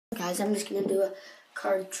Guys, I'm just going to do a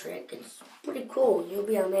card trick. It's pretty cool. You'll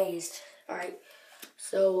be amazed. Alright,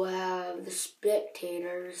 so the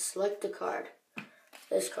spectators select a card.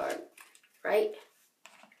 This card, right?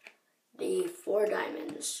 The 4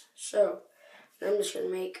 diamonds. So, I'm just going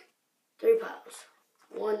to make 3 piles.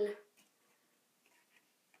 1,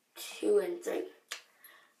 2, and 3.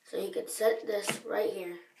 So you could set this right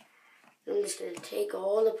here. I'm just going to take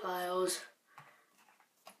all the piles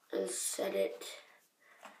and set it,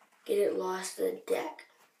 get it lost in the deck.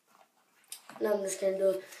 Now I'm just going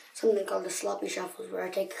to do something called the sloppy shuffles, where I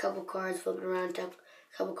take a couple cards, flip it around, take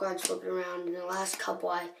a couple cards, flip it around, and the last couple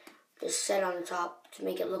I just set on the top to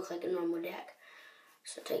make it look like a normal deck.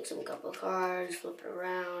 So take some couple of cards, flip it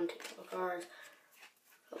around, take a couple of cards,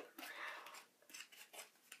 flip it around.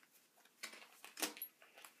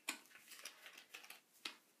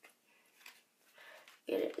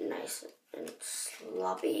 Get it nice and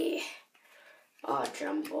sloppy, all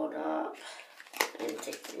jumbled up, and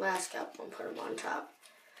take the last couple and put them on top.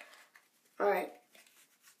 Alright,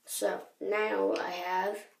 so now I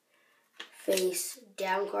have face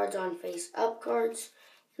down cards on face up cards,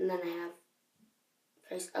 and then I have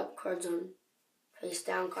face up cards on face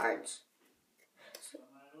down cards.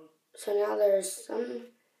 So now there's some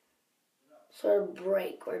sort of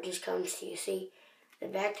break where it just comes to you. See? The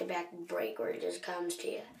back-to-back break where it just comes to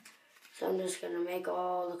you. So I'm just going to make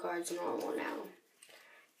all the cards normal now.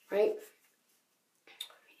 Right?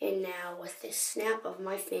 And now with this snap of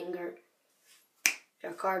my finger,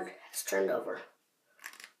 your card has turned over.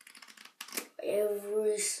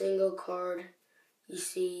 Every single card you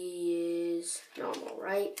see is normal,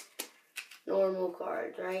 right? Normal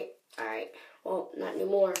cards, right? Alright, well, not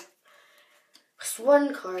anymore. Because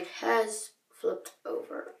one card has flipped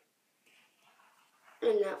over.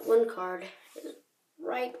 And that one card is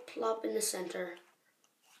right plop in the center.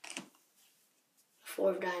 4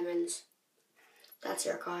 of diamonds. That's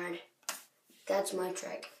your card. That's my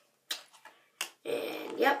trick.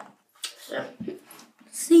 And yep,